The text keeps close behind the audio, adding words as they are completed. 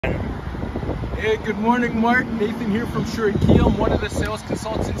Hey, good morning, Mark. Nathan here from Kia. I'm one of the sales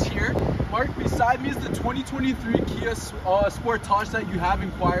consultants here. Mark, beside me is the 2023 Kia Sportage that you have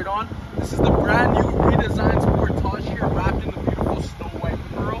inquired on. This is the brand new redesigned Sportage here, wrapped in the beautiful snow white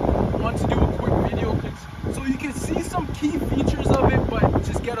pearl. I want to do a quick video so you can see some key features of it, but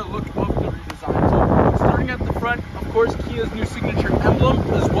just get a look of the redesign. So, starting at the front, of course, Kia's new signature emblem,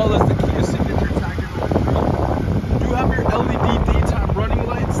 as well as the Kia signature tag in all three. You have your LED daytime running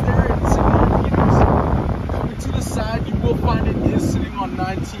lights there and signal meters. Coming to the side, you will find it is sitting on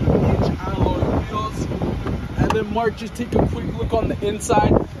 19-inch alloy wheels. And then Mark, just take a quick look on the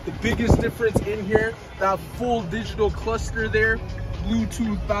inside. The biggest difference in here, that full digital cluster there,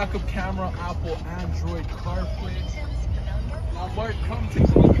 Bluetooth backup camera, Apple, Android, CarPlay. Now Mark, come take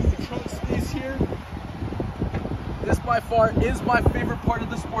a look at the trunk space here. This by far is my favorite part of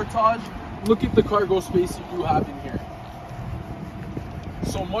the Sportage. Look at the cargo space you do have in here.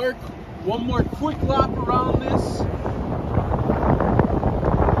 So Mark, one more quick lap around this. So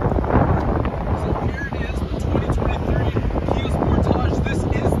here it is, the 2023 Kia Sportage. This is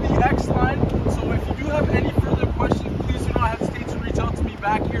the X-Line. So if you do have any further questions, please do not hesitate to reach out to me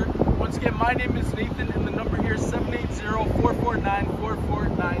back here. Once again, my name is Nathan and the number here is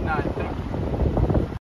 780-449-4499. Thank you.